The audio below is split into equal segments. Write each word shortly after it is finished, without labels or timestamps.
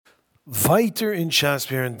Weiter in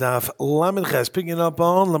Shasper and Daf Lamed Ches, picking up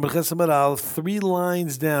on Lamed Ches Amaral, 3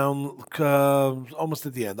 lines down, almost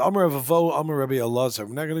at the end. Amar Avavo, Amar Rabbi Elazar.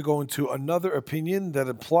 We're now going to go into another opinion that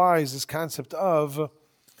applies this concept of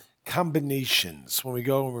combinations when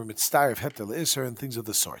we're mitzvah of heter le'isr and things of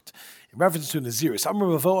the sort. In reference to Naziris, Amar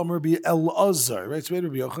Avavo, Amar Rabbi Elazar. Right, so we had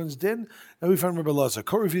Rabbi Yochanan's din. Now we find Rabbi Elazar.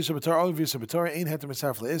 Kol Revius Habatar, all Revius Habatar, ain't heter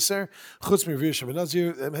mitzvah le'isr. Chutz mi Revius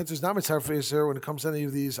Habanazir. Heter is not mitzvah le'isr when it comes to any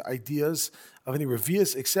of these ideas of any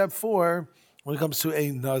Revius, except for when it comes to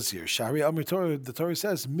a Nazir. Shari Amar Torah, the Torah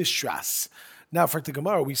says Mishras. Now, for the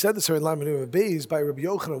Gemara, we said this in Lamed Beis by Rabbi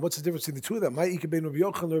Yochanan. What's the difference between the two of them? My Ikaben Rabbi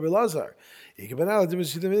Yochanan and Rabbi Lazar. Ikaben, the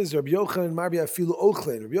difference between them is Rabbi Yochanan Marbi Afilu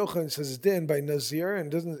Ochlin. Rabbi Yochanan says it's din by Nazir,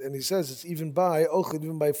 and he says it's even by Ochlin,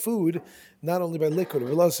 even by food, not only by liquid.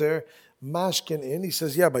 Rabbi Lazar Mashkin in. He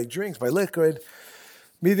says by drinks, by liquid.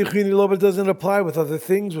 Midichin Loba doesn't apply with other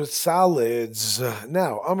things, with solids.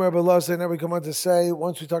 Now, Amar Rabbi Lazar. Now we come on to say,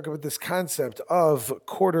 once we talk about this concept of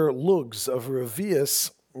quarter lugs of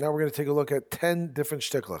Revius. Now we're going to take a look at 10 different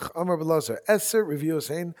shtiklach. Amar Belazar, Eser Revios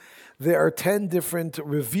Hain. There are 10 different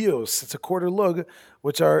revios. It's a quarter lug,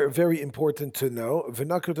 which are very important to know.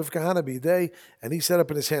 V'nakut of Kahana b'idei, and he set up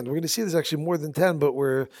in his hand. We're going to see there's actually more than 10, but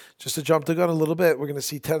we're just to jump the gun a little bit. We're going to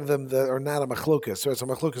see 10 of them that are not a machlokas. Right, so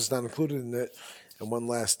machlokas is not included in it. And one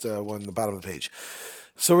last one at the bottom of the page.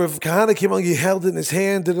 So Rav Kahana came along, he held it in his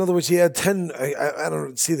hand. In other words, he had 10, I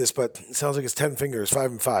don't see this, but it sounds like it's 10 fingers,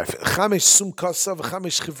 5 and 5. Chamesh sumkasa,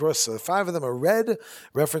 chamesh chivrosa. 5 of them are red,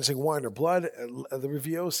 referencing wine or blood, the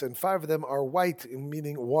revios, and 5 of them are white,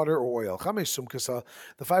 meaning water or oil. Chamesh sumkasa,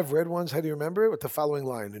 the 5 red ones, how do you remember it? With the following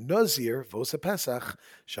line. Nazir, vosa pesach,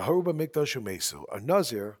 shaharuba mikdash umesu. A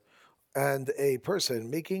Nazir, and a person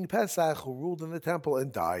making Pesach who ruled in the temple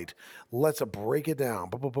and died. Let's break it down.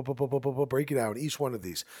 Break it down. Each one of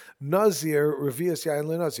these. Nazir, Revius Yain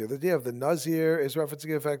LeNazir. The idea of the Nazir is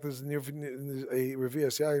referencing the fact that there's a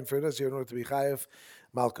Revius Yain for Nazir in order to be Chayev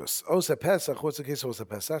Malkus. Osa Pesach. What's the case of Osa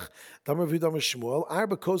Pesach? Damar Vidam Shmuel.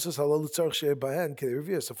 Arba Kosas Halal Tzarch Shei Bahen Kei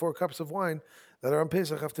Revius. So 4 cups of wine that are on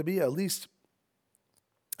Pesach have to be at least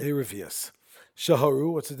a Revius.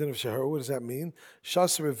 Shaharu, what's the din of Shaharu? What does that mean?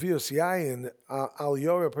 Shas Revius Yayin Al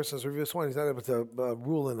Yor, a person's Revius wine, he's not able to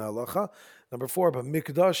rule in halacha. Number 4, but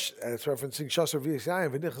Mikdash, it's referencing Shas Revius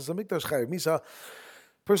Yayin, V'nichas Mikdash Chayiv Misa.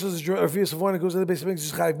 Person's Revius of wine goes to the base of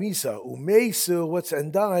Mikdash Chayiv Misa. Umeisu, what's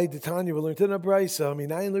and died? The Tanya will learn to Nabraisa.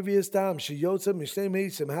 Minayin Revius Dam Shiyotza Mishnei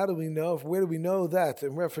Meisim. How do we know? Where do we know that?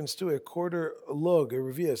 In reference to a quarter lug, a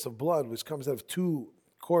Revius of blood, which comes out of 2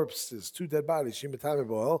 corpses, 2 dead bodies. Shimatami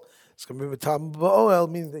Bo'el. It's going to be mitam ba'oel,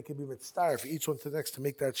 meaning they can be mitzvah for each one to the next to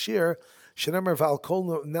make that shear. Shenemer val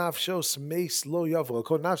kol nafshos meis lo yavo.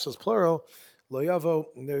 Kol nafshos plural lo yavo.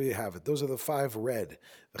 And there you have it. Those are the 5 red.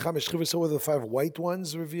 The chamesh chivus are the 5 white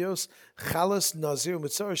ones. Revios chalas nazir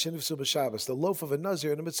mitzvah shenifsu b'Shabbos. The loaf of a nazir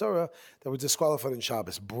and a mitzvah that were disqualified in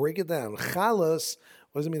Shabbos. Break it down. Chalas.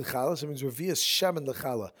 What does it mean? Chalas. It means revius shemen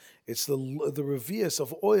lechala. It's the revius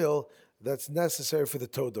of oil that's necessary for the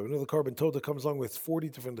toda. The carbon toda comes along with 40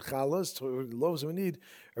 different chalas, loaves, and we need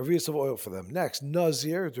a revius of oil for them. Next,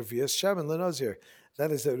 nazir, revius, shaman le nazir.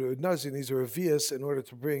 That is, that nazir needs a revius in order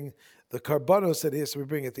to bring the carbonos that he has to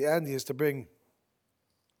bring at the end. He has to bring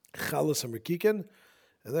chalas and rikikin,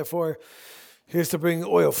 and therefore he has to bring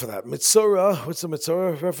oil for that. Mitzora, what's the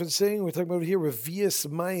mitzora referencing? We're talking about here revius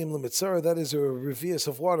mayim le mitzora. That is a revius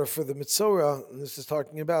of water for the mitzora. And this is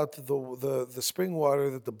talking about the spring water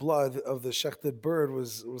that the blood of the shechted bird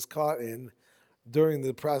was caught in during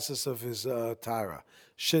the process of his tara.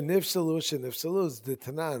 Shenifsalu is the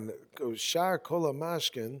tanan. Shar kol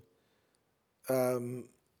mashkin.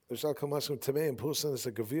 Shar kol mashkin tamei and pusan is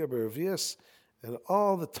a gavir berevius, and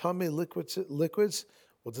all the tamei liquids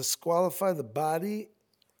will disqualify the body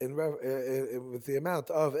with the amount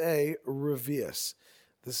of a revius.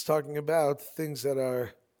 This is talking about things that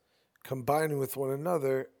are combining with one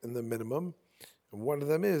another in the minimum. And one of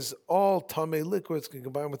them is all tamei liquids can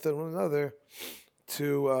combine with one another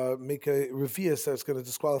to make a revius that's going to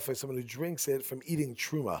disqualify someone who drinks it from eating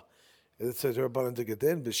truma. It says, Rabbanan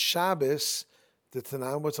Degadin, but Shabbos, the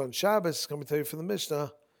Tanam, what's on Shabbos, is going to tell you from the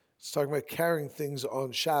Mishnah, it's talking about carrying things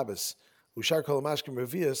on Shabbos. Ushar kol mashkim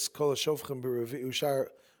revius, kol hashofchem berevius. Ushar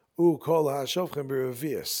kol hashofchem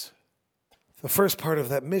berevius. The first part of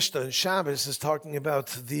that Mishnah in Shabbos is talking about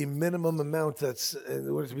the minimum amount that's in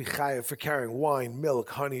order to be chayav for carrying wine,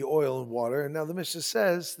 milk, honey, oil, and water. And now the Mishnah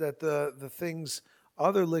says that the things,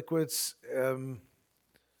 other liquids, and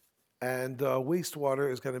wastewater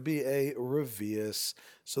is going to be a revius.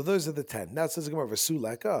 So those are the 10. Now it says Gemara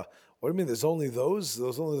Vasuleka. What do you mean? There's only those?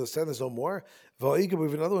 There's only those 10. There's no more. We have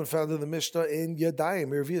another one found in the Mishnah in Yadayim.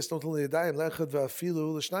 Revius don't only Yadayim. Lechad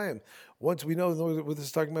v'afilu l'shnayim. Once we know what this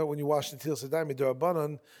is talking about, when you wash the tilas Yadayim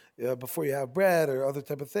d'Rabbanan before you have bread or other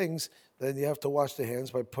type of things, then you have to wash the hands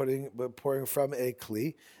by pouring from a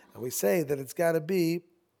kli. And we say that it's got to be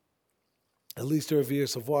at least a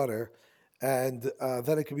revius of water. And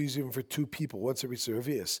then it can be used even for 2 people once it reaches the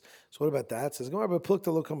revius. So what about that? It says Gemara, but plukta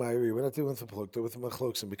lo kamayri. We're not doing with the plukta, with the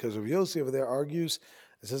machloksim, because Rav Yossi over there argues.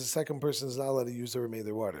 It says the second person is not allowed to use the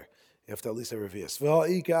remainder water. You have to at least have revius. What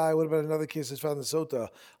about another case that's found in Sota?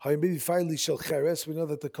 We know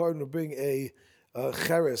that the Kohen will bring a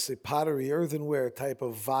cheres, a pottery, earthenware type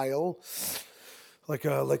of vial, like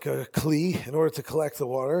a kli, in order to collect the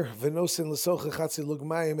water. Venosin l'socha chatzi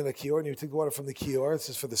lugmayim in a kior, and you take the water from the kior. This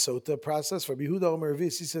is for the sota process. For Yehuda Omer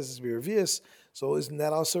Revius, he says it's revius. So isn't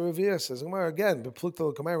that also revius? Says Gemara again, but plukta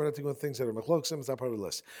l'kamayim, we're not doing things that are machloksim. It's not part of the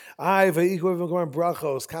list.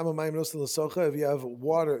 Brachos kama mayim nosin l'socha. If you have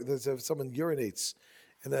water, if someone urinates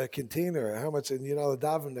in a container, how much, and the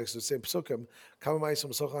daven next to the same psukim, how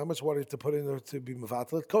much water to put in order to be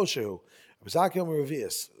mevatlet? Kosher. Zakim or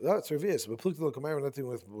revius. That's revius. But plukta l'kamayim, we're not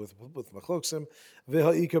dealing with machloksim.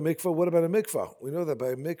 V'ha'ika mikvah. What about a mikvah? We know that by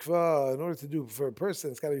a mikvah, in order to do for a person,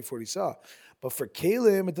 it's got to be 40 sah. But for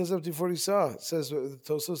kalim, it doesn't have to be 40 sah. It says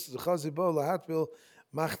Tosos chazibo lahatbil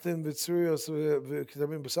machtin v'tzurios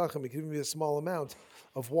v'kedamim b'sachim. It can even be a small amount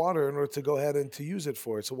of water in order to go ahead and to use it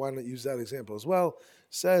for it. So why not use that example as well?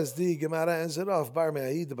 Says the Gemara ends it off. Bar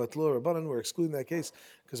me'ayid batlo Rabbanan. We're excluding that case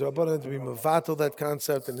because Rabbanan had to be mevatel that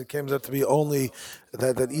concept, and it comes out to be only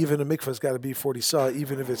that even a mikvah's got to be 40 sah,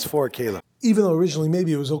 even if it's 4 kela. Even though originally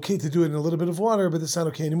maybe it was okay to do it in a little bit of water, but it's not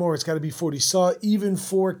okay anymore. It's got to be 40 sah, even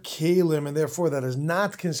for kalim, and therefore that is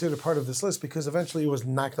not considered part of this list because eventually it was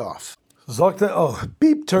knocked off.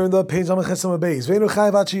 Beep, turn the page on the Chesam Beis. Venu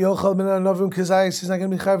chayv achi yochal min anavim kazayis. He's not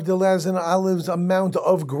going to be chayv delaz and olives amount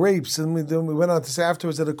of grapes. And we went on to say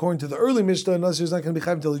afterwards that according to the early Mishnah, Nazir is not going to be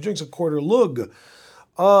chayv till he drinks a quarter lug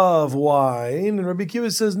of wine. And Rabbi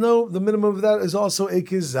Kiva says no, the minimum of that is also a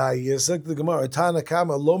kazayis. Like the Gemara, Tana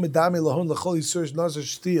Kama lo medami lahon lachol yisur nazir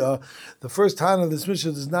shtia. The first Tana of this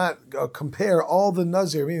Mishnah does not compare all the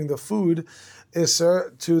nazir, meaning the food,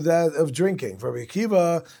 Isser to that of drinking. For Rabbi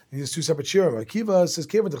Akiva, these 2 separate shirim. Akiva says,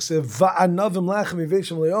 "Va'anavim lachem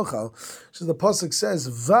yiveshim leyochal." So the pasuk says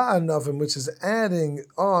 "va'anavim," which is adding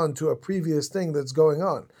on to a previous thing that's going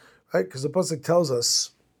on, right? Because the pasuk tells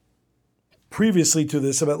us previously to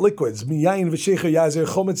this about liquids. Miyayin v'shecha yazer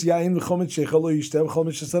chometz yayin v'chometz shecha lo yishta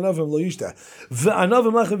v'chometz shesanavim lo yishta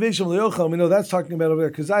v'anavim lachem yiveshim leyochal. We know that's talking about over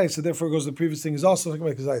there kazayis, so therefore it goes the previous thing is also talking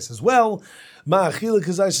about kazayis as well. Ma'achila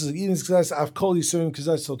kazayis is like eating kazayis, afkol yisurim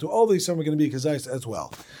kazayis. So to all these, some are going to be kazayis as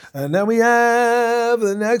well. And then we have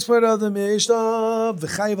the next part of the Mishnah. The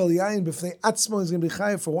chayiv al yayin b'fnei atzmo is going to be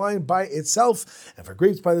chayiv for wine by itself, and for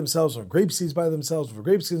grapes by themselves, or grape seeds by themselves, for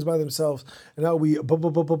grape skins by themselves. And now we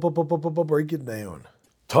break it down.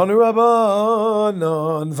 Tanu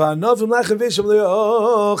Rabbanan v'anavim lachem v'esham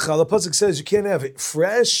le'ochal. The pasuk says you can't have it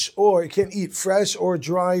fresh, or you can't eat fresh or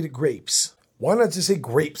dried grapes. Why not just say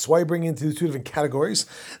grapes? Why bring into the 2 different categories?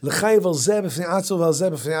 L'chayiv al zeh b'fnei atzo v'al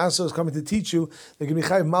zeh b'fnei atzo is coming to teach you there can be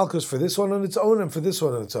chayiv malchus for this one on its own and for this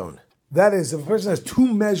one on its own. That is, if a person has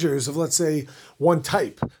 2 measures of, let's say, one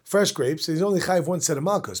type, fresh grapes, he's only chayiv 1 set of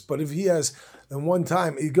malchus. But if he has, in one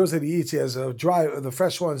time, he goes and he eats, he has the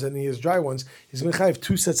fresh ones and he has dry ones, he's going to chayiv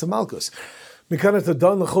 2 sets of malchus. From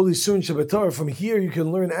here, you can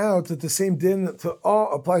learn out that the same din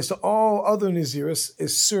applies to all other Naziris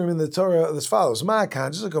is surim in the Torah as follows.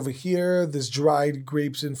 Ma'akan, just like over here, there's dried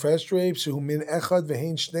grapes and fresh grapes, min echad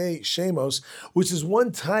v'hein shnei shemos, which is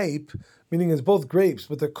one type, meaning it's both grapes,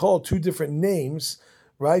 but they're called 2 different names,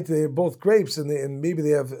 right? They're both grapes, and maybe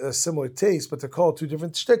they have a similar taste, but they're called 2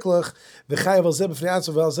 different shtiklach. V'chayav al zeh b'fnei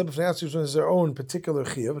atzo v'al zeh b'fnei atzo is their own particular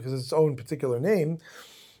chiyuv, because it's its own particular name.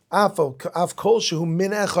 Af kol shehu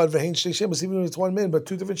min echad v'hein shnei shemos, even if it's 1 min, but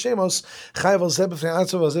 2 different shemos. Chayav al zeh b'fnei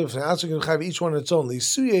atzo v'al zeh b'fnei atzo, you can chayav each one on its own.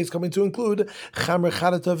 L'isuye is coming to include chamer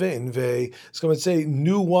chadata ve'invei. It's going to say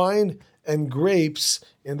new wine and grapes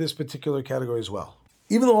in this particular category as well.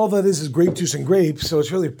 Even though all that is grape juice and grapes, so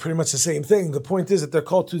it's really pretty much the same thing. The point is that they're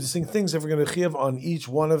called 2 distinct things if we're going to chiyav on each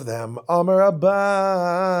one of them. Amar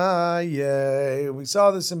Abaye. We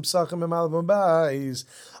saw this in Pesachim and Malav Abayis.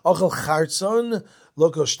 Achal chartzon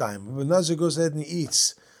loko shtaim. When Nazir goes ahead and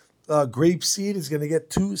eats grape seed, he's going to get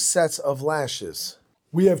 2 sets of lashes.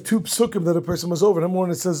 We have 2 psukim that a person was over. Number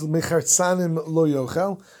 1, it says mechartzanim lo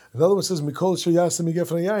yochel. Another one says mikol shoyasim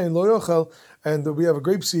yigefan yayin lo yochel. And we have a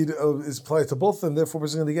grape seed is applied to both of them. Therefore, we're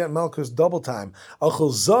going to get malchus double time.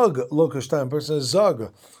 Achol zag lo koshtaim. Person is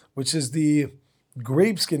zag. which is the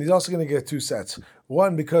grape skin, he's also going to get 2 sets.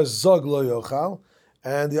 One because zog lo yochal,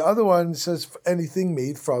 and the other one says anything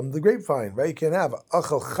made from the grapevine, right? You can't have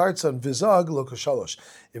achal chartzan v'zog lo kashalosh.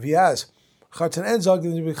 If he has chartzan and zog,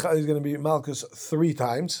 then he's going to be malchus 3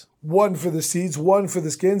 times. 1 for the seeds, 1 for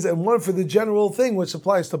the skins, and 1 for the general thing, which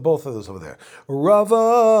applies to both of those over there. Rava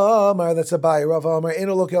Amar, that's a buy. Rava Amar,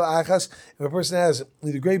 eno lokel achas. If a person has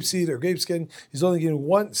either grape seed or grape skin, he's only getting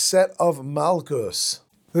 1 set of malchus.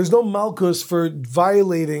 There's no malchus for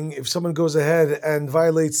violating if someone goes ahead and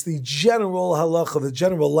violates the general halacha, the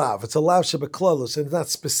general lav. It's a lav shebeklalos, and it's not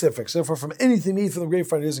specific. So therefore, from anything made from the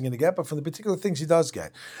grapevine, he isn't going to get, but from the particular things he does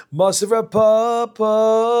get. Masivra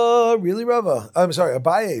Papa, really Rava? I'm sorry,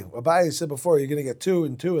 Abaye. Abaye said before, you're going to get 2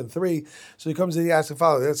 and 2 and 3. So he comes and he asks the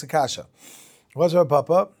follow. That's a kasha. What's Rav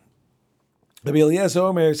Papa? Rabbi Eliezer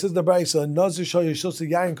Omer says the Brisa, Nazir shal yishos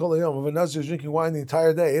yain kol hayom. If a Nazir is drinking wine the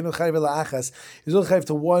entire day, eno chayv elachas, he's only chayv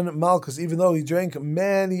to 1 malchus, even though he drank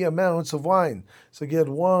many amounts of wine. So he had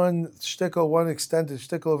 1 shtickle, 1 extended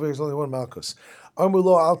shtickle over here, is only 1 malchus.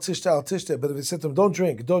 Amrulo al tishta, but if he said to him, don't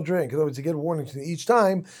drink. In other words, you get a warning each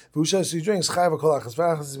time. V'ushas he drinks chayv kolachas.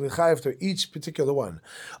 V'achas is chayv to each particular one.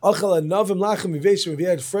 Achal anavim lachem miveshim. If he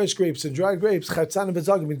had fresh grapes and dried grapes, chatzan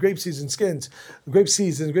v'zagim in grape seeds and skins, grape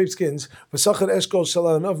seeds and grape skins. V'sachar eshkol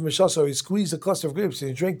shalal anavim mishasar. He squeezed a cluster of grapes and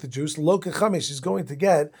he drank the juice. Lo kechamish is going to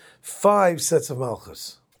get 5 sets of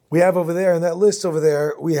malchus. We have over there, in that list over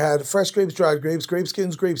there, we had fresh grapes, dried grapes, grape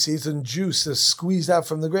skins, grape seeds, and juice is squeezed out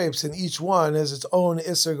from the grapes, and each one has its own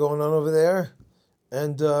isser going on over there.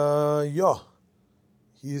 And,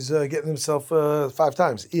 he's getting himself 5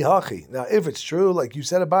 times. Ihachi. Now, if it's true, like you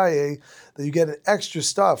said, Abaye, that you get an extra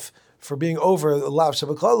stuff for being over the lav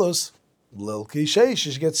shabaklalos, lil kishesh,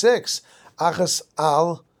 you should get 6. Achas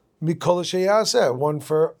al mikol sheyaseh, 1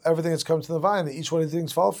 for everything that's come to the vine, and each one of the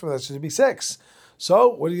things fall from that, should be 6. So,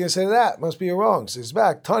 what are you going to say to that? Must be wrong. So he's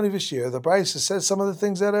back. Tani Vishir. The Brisa says some of the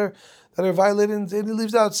things that are violated, and he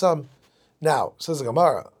leaves out some. Now, says the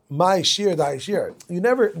Gemara, my shir, thy shir. You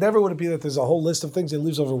never would it be that there's a whole list of things and it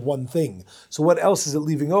leaves over 1 thing. So what else is it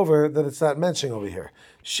leaving over that it's not mentioning over here?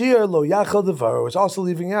 Shir lo yachal devaro. It's also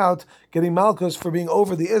leaving out getting malchus for being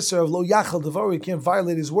over the isser of lo yachal devaro. He can't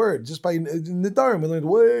violate his word just by Nidarim. We learned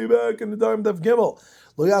way back in Nidarim Daf Gimel.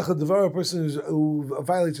 Lo yachal devaro, a person who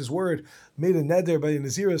violates his word, made a neder by a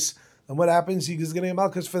Naziris, and what happens? He's getting a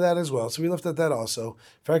malchus for that as well. So we left at that also.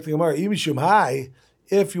 In fact, the Gemara, imishum hai,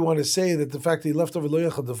 if you want to say that the fact that he left over lo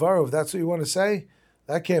yachal devaro, if that's what you want to say,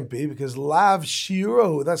 that can't be, because lav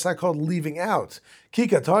shiro, that's not called leaving out.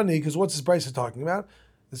 Kikatani, because what's this Brisa talking about?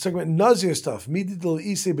 It's talking about Nazir stuff.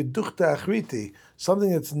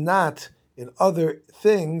 Something that's not in other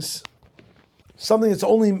things, something that's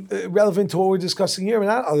only relevant to what we're discussing here and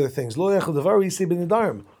not other things.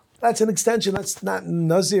 That's an extension. That's not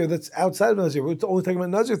Nazir. That's outside of Nazir. We're only talking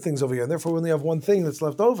about Nazir things over here, and therefore we only have 1 thing that's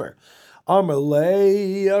left over. He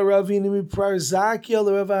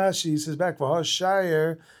says back for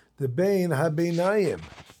Hashire, the Bain Habeinayim.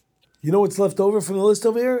 You know what's left over from the list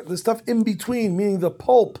over here? The stuff in between, meaning the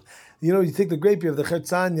pulp. You know, you take the grape, you have the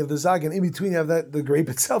chetzan, you have the zag, and in between you have the grape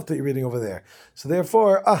itself that you're reading over there. So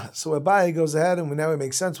therefore, so Abaye goes ahead, and now it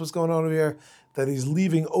makes sense what's going on over here, that he's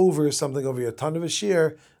leaving over something over here, a ton of a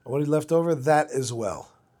shear, and what he left over, that as well.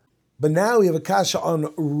 But now we have a kasha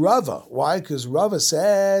on Rava. Why? Because Rava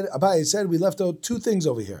said, Abaye said, we left out 2 things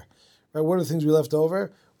over here. Right? What are the things we left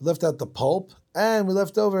over? We left out the pulp, and we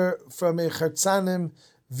left over from a chetzanim,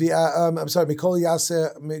 Mikol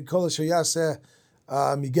Sheyaseh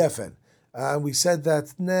Migefen. We said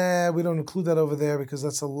that, we don't include that over there because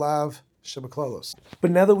that's a lav Shabaklolos.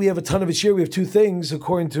 But now that we have a ton of it here, we have 2 things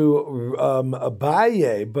according to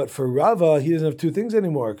Abaye, but for Rava, he doesn't have 2 things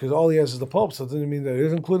anymore because all he has is the pulp, so it doesn't mean that it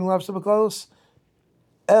is including lav Shabaklolos.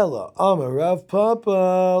 Ella, Amar, Rav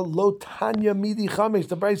Papa, Lo Tanya Midi Chamesh.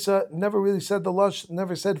 The Brisa never really said the lush,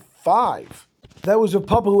 never said 5. That was Rav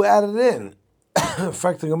Papa who added it in.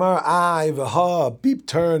 Fact the Gemara, beep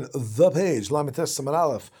turn the page. Lamites Samar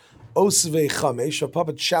Aleph. Osve Chamesh. Rav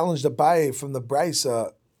Papa challenged Abaye from the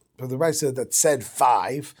Brisa that said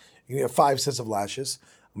 5. You can have 5 sets of lashes.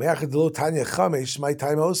 And if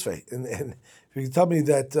you tell me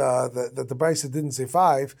that the Brisa didn't say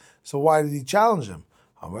 5, so why did he challenge him?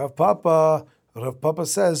 Rav Papa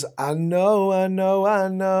says, I know,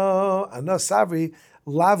 Savri,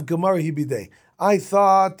 Lav Gemara Hibidei. I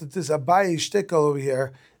thought that this Abaye shtickle over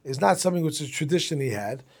here is not something which is a tradition he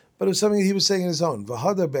had, but it was something he was saying in his own.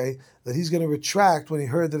 V'hadabe, that he's going to retract when he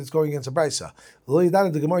heard that it's going against a Brisa.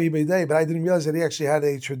 But I didn't realize that he actually had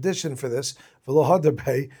a tradition for this, and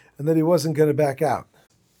that he wasn't going to back out.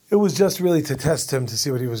 It was just really to test him to see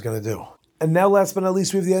what he was going to do. And now, last but not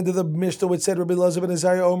least, we have the end of the Mishnah, which said Rabbi Elazar ben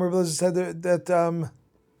Azariah, Rabbi Elazar said that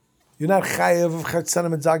you're not chayav of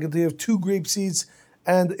chatzanim and zagan. You have 2 grape seeds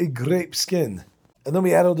and a grape skin. And then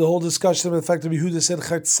we added the whole discussion of the fact that Yehuda said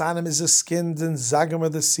chatzanim is the skins and zagam are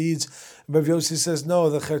the seeds. Rav Yossi says no,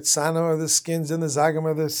 the chatzanim are the skins and the zagam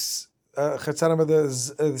are the chatzanim are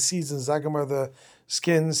the seeds and zagam are the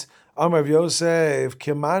skins. Amar Rav Yosef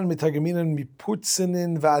keman mitagaminan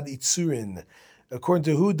miputzinin vad itzurin. According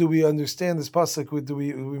to who do we understand this pasuk? Do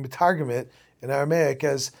we mitargam it in Aramaic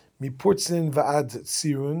as miputzinin vad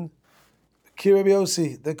tzirun? Ki Rabbi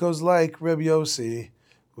Yossi, that goes like Rabbi Yossi,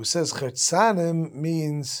 who says chetzanim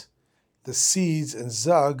means the seeds and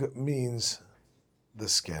zag means the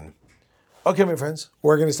skin. Okay, my friends,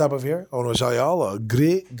 we're going to stop over here. I want to wish you all a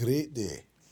great day.